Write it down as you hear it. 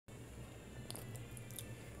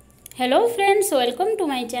Hello friends, welcome to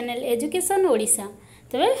my channel education Odisha.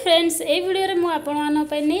 तबे friends ए video रे मु आपण मान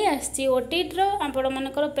पय नै आछि ओटीटी रो आपण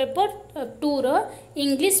मानकर पेपर 2 रो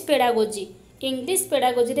इंग्लिश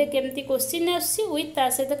पेडागोजी रे केमती क्वेश्चन आछि विथ ता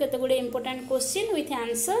सहित केते गुडे इंपोर्टेंट क्वेश्चन विथ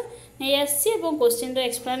आंसर नै आछि एवं क्वेश्चन रो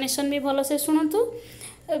एक्सप्लेनेशन भी भलो से सुनतु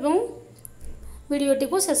एवं वीडियोटी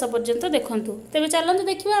को शेष पर्यंत देखंतु। तबे चलंतु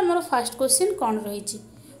देखिबा हमर फर्स्ट क्वेश्चन कोन रहिछि।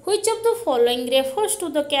 Which of the following refers to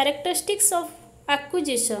the characteristics of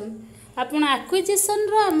acquisition. आपण एक्विजिशन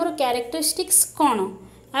रो हमर कैरेक्टरिस्टिक्स कोन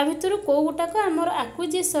आ भितर को गुटाक हमर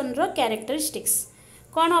एक्विजिशन रो कैरेक्टरिस्टिक्स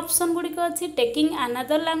कोन ऑप्शन गुडी को अछि। Taking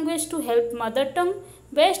another language to help mother tongue,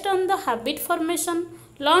 based on the habit formation,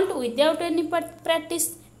 learned without any practice,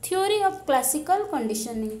 theory of classical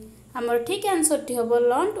conditioning. हमर ठीक answer T होबो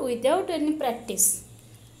लर्नड विदाउट एनी प्रैक्टिस।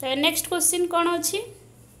 तो नेक्स्ट क्वेश्चन कोन अछि।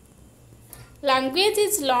 Language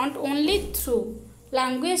is learned only through.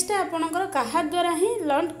 लैंग्वेजटा आपणकर कहा द्वारा ही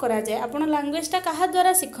learn करा जाए। आपण लैंग्वेजटा कहा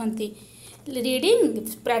द्वारा शिखंती। Reading,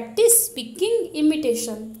 practice, speaking,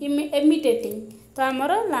 imitating. तो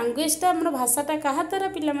आमर लैंग्वेजटा आमर भाषाटा कहा द्वारा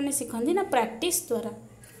पिला माने शिखंती ना प्रैक्टिस द्वारा।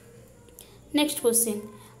 Next question.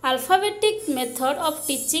 Alphabetic method of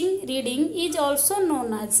teaching reading is also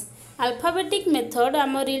known as. Alphabetic method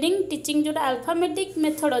आम रीडिंग टीचिंग जो अल्फाबेटिक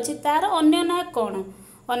मेथड अच्छी तार अन्य ना कौन,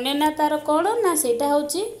 अन्य ना तार कौन ना सेटा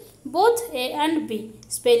होची both A and B.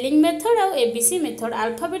 Spelling method और एबीसी मेथड।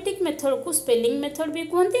 अल्फाबेटिक मेथड को स्पेलिंग मेथड भी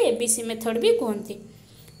कहते, एबीसी मेथड भी कहते।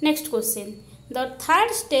 Next question. The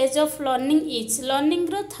third stage of learning is. Learning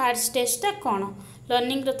row third स्टेजटा कौन।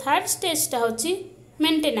 लर्निंग रो थर्ड स्टेजटा होची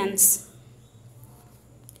maintenance.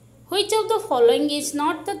 Which of the following is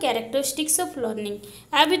not the characteristics of learning.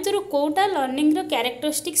 आ भितर Kota learning रो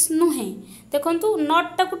characteristics नुहे। देखंतु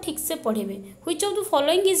नॉट टाको ठीक से पढ़िबे। Which of the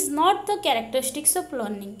following is not the characteristics of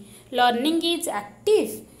learning. Learning is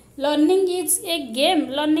active, learning is a game,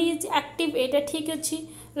 learning is active एटा ठीक अछि।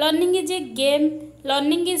 Learning is a game,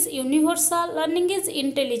 learning is universal, learning is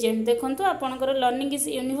intelligent. देखंतु आपनकर learning is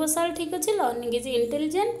universal ठीक अछि, learning is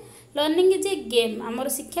intelligent, learning is a game. आमर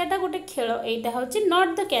शिक्षाटा गोटे खेल, एटा होछि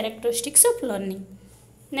not the characteristics of learning.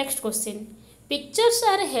 Next question. Pictures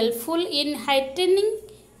are helpful in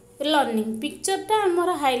हाइटेनिंग learning. पिक्चरटा आमर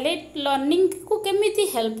highlight learning को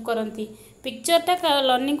केमिति हेल्प करंती। पिक्चरटा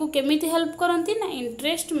लर्निंग को केमिति हेल्प करंती ना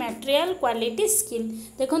इंटरेस्ट, मटेरियल, क्वालिटी, स्किल।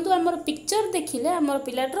 देखंतु आमर पिक्चर देखिले आमर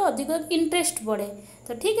पिलाटर अधिक इंटरेस्ट बढ़े।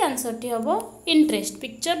 तो ठीक आंसर टी हबो इंटरेस्ट।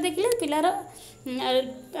 पिक्चर देखिले पिलार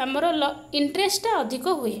आमर इंटरेस्टटा अधिक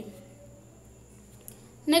हुए।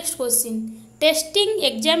 Next question. Testing,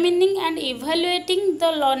 examining and evaluating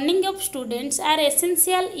the learning of students are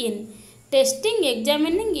essential in. Testing,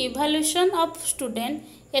 examining, evaluation of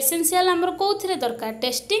student essential आमर कोथिरे दरकार।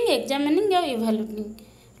 टेस्टिंग, एग्जामिनिंग और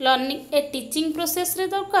इवैल्यूएटिंग लर्निंग ए टीचिंग प्रोसेस रे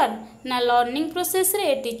दरकार ना लर्निंग प्रोसेस रे।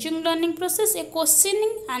 ए टीचिंग लर्निंग प्रोसेस, ए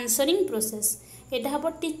क्वेश्चनिंग आंसरिंग प्रोसेस। एटा हम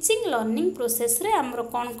teaching learning process रे आमर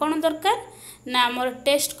कौन कौन दरकार ना आमर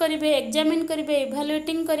टेस्ट करेंगे, एग्जामिन करेंगे,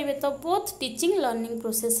 इवैल्यूएटिंग करेंगे। तो बोथ टीचिंग लर्निंग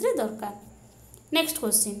प्रोसेस रे दरकार। Next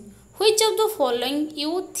question. Which of the following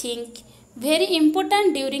you think very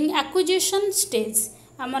important during acquisition stage.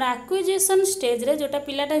 आमर एक्विजिशन स्टेज रे जोटा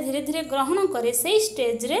पिलाटा धीरे धीरे ग्रहण करे से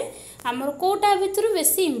स्टेज रे आमर कोटा भितर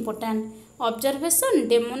बेसी important. Observation,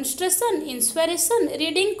 demonstration, inspiration,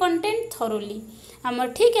 reading content thoroughly. आमर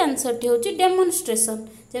ठीक आंसर टी होची डेमोन्स्ट्रेशन।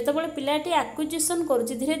 जेतेबेले पिलाटी एक्विजिशन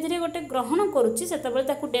करूची धीरे धीरे गोटे ग्रहण करूची सेतेबेले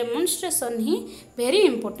ताकू demonstration he very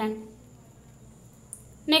important.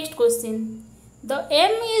 Next question. The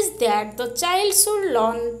M is that the child should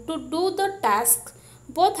learn to do the task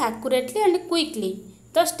both accurately and quickly.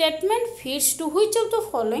 The statement fits to which of the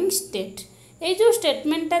following state. ये जो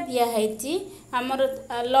स्टेटमेंटा दिया है आमर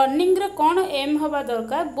learning रे कौन M हवा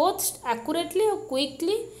दरकार both accurately और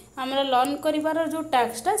क्विकली आमर लर्न करिवार जो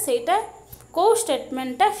टास्कटा सेटा को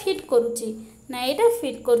स्टेटमेंटा फिट करूची ना एटा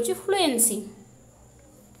फिट करूची fluency.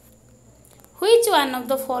 Which one of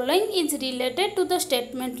the following is related to the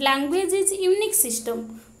statement language is unique system।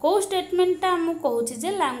 को स्टेटमेंटा हम कहूची जे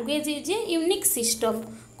language is a unique system.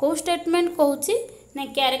 को स्टेटमेंट कहूची ना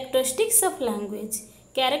characteristics of language.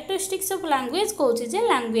 Characteristics of language कहूची J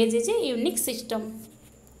language is a unique system.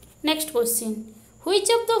 Next question.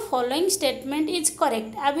 Which of the following statement is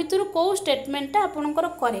correct. आ भितर को स्टेटमेंटा आपनकर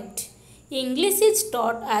correct. English is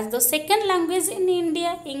taught as the second language in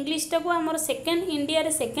India. English टाको आमर second India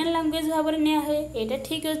रे second language भाव में निया है, एटा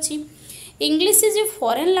ठीक अच्छी। English is a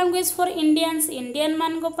foreign language for Indians. Indian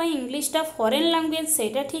मान इंग्लिशटा फॉरेन लैंग्वेज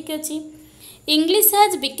सेटा ठीक अच्छी। English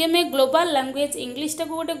has became a global language. English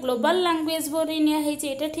टाको गोटे ग्लोबल लैंग्वेज भाव निया है,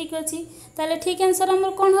 एटा ठीक अच्छी। ताले ठीक आंसर आमर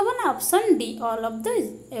कौन हम ना option D all of the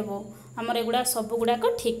एबो। आमर एगुड़ा सब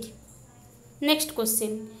गुड़ाक ठीक। Next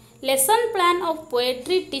question. Lesson plan of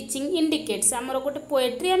poetry teaching indicates आमर गोटे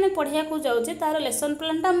पोएट्री आम पढ़िया को जाऊे तार लेसन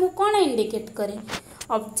प्लान टा मु कौन इंडिकेट करे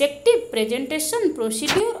objective presentation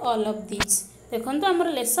procedure all of this देखो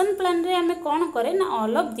आमर लेसन प्लान रे आम कौन करे ना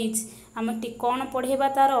ऑल ऑफ दिस आम कौन पढ़ेबा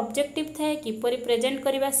तार ऑब्जेक्टिव थाए किपरि प्रेजेंट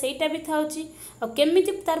करबा सेटा भी थाउची और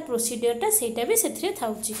केमिति तार प्रोसीड्यूर टा सेटा भी सेथरे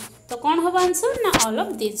थाउची तो कौन होबा आंसर ना all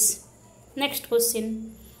of this. Next question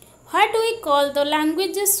What do we call the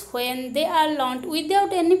languages when they are learned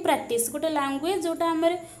without any practice गोटे लैंग्वेज जोटा आम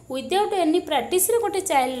विदाउट एनी प्रैक्टिस रे गोटे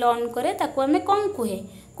चाइल्ड लर्न करे ताको आम कौन कहे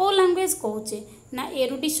कौ लैंग्वेज कहचे ना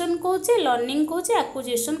एरुडिशन कहचे लर्निंग कहचे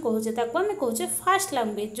एक्विजिशन कहचे ताको आम कहचे फास्ट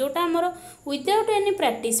लैंग्वेज जोटा आमर विदाउट एनी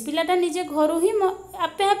प्रैक्टिस पिलाटा निजे घर ही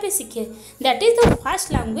आपे आपे शिखे that is the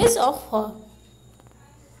fast language of her.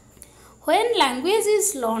 When language is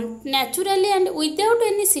learned naturally and without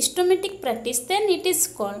any systematic practice then it is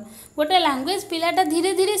called गोटे लैंग्वेज पिलाटा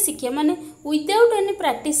धीरे धीरे शिखे माने विदाउट एनी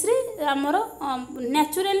प्रैक्टिस रे आमर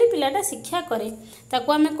नेचुरली पिलाटा शिक्षा करे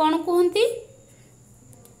ताको आमे कौन कहती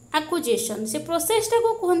एक्विजिशन से प्रोसेसटा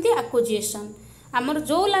को कहती एक्विजिशन आमर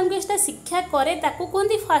जो लैंग्वेजटा शिक्षा करे ताको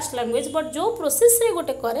कहती फास्ट लैंग्वेज बट जो प्रोसेस रे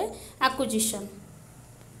गोटे करे acquisition.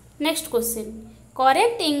 Next question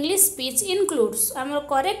correct English speech includes आमर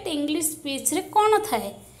करेक्ट इंग्लिश स्पीच रे कौन थाए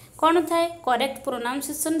करेक्ट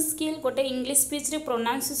प्रोनाउंसिएशन स्किल गोटे इंग्लिश स्पीच रे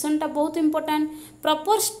प्रोनाउंसिएशन टा बहुत important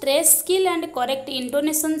proper stress skill and correct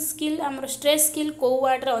intonation skill आमर स्ट्रेस स्किल को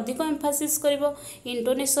वर्ड रे अधिक एम्फासिस करिवो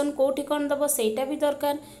इंटोनेशन कोठी कोन दबो सेटा भी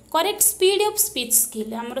दरकार correct speed of speech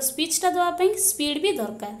skill आमर स्पीच टा दवा पई स्पीड भी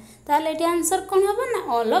दरकार ताले एटी आंसर कोन हबो ना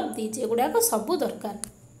ऑल ऑफ दिस एगुडा को सब दरकार।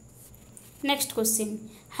 Next question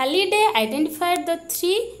Halliday identified the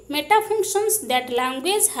three meta functions that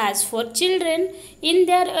language has for children in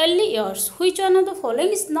their early years which one of the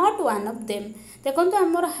following is not one of them देखो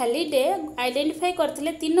आमर holiday identify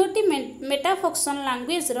करथिले तीनोटी Meta function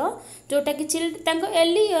language रो जोटा कि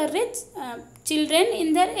early year रे children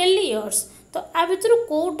in their early years तो आ भितर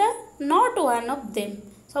Kota not one of them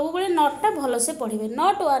सब बेले नॉट टा भलो से पढ़िबे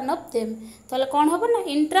नॉट वन ऑफ देम ताले कोन होबो ना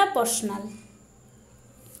इंट्रापर्सनल।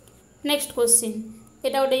 नेक्स्ट क्वेश्चन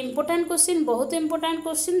एटा गोटे इंपोर्टेंट क्वेश्चन बहुत important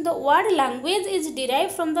question the word language is derive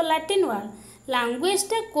from the Latin word language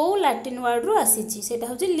टा को लैटिन वर्ड रो आसीची सेटा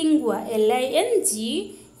होची lingua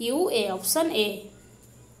LINGUA option A.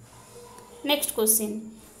 Next question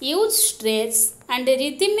use stress and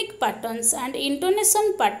rhythmic patterns and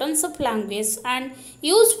intonation patterns of language and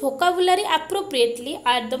use vocabulary appropriately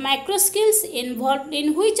are the micro skills involved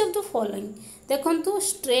in which of the following देखो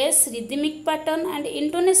stress rhythmic pattern and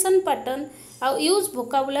intonation pattern आउ use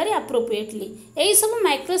vocabulary appropriately यही सब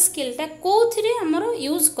micro स्किलटा कौथिरे हमर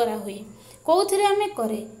use करा हुए कौथिरे आमे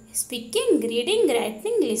करे speaking reading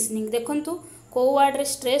writing listening देखंतु को वर्ड रे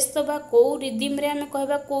स्ट्रेस दबा को रिदम रे आमे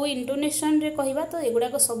कहबा को इंटोनेशन रे कहबा तो एगुडा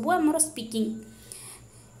को सब हमर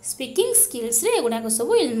स्पीकिंग स्किल्स रे एगुडा को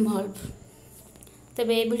सब इन्वॉल्व।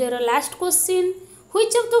 तबे ए video row last question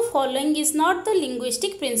Which of the following is not the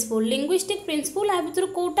linguistic principle? Linguistic principle आ भितर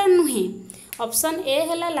कोटा नुहे ऑप्शन ए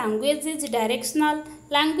हैला language is directional,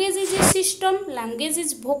 language is a system, language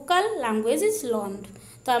is vocal, language is learned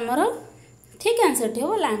तो आमर ठीक answer थे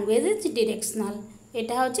language is directional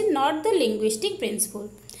एटा होची not the linguistic principle।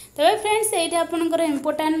 तबे friends एटा आपनकर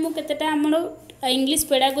इंपोर्टेंट मु केतेटा आमर इंग्लिश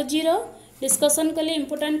पेडागोजी रो डिस्कसन कले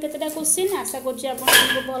इंपोर्टेंट केतेटा क्वेश्चन आशा करछि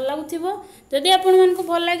आपन भल लागुथिबो जदि आपन मन को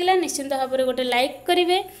भल लागिला निश्चित भाव में गोटे लाइक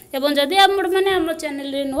करेंगे एवं जदि आप मैंने आम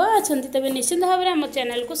चैनल नुआ अच्छा तबे निश्चित भाव में आम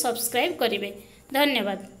चैनल को सब्सक्राइब करेंगे।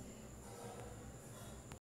 धन्यवाद।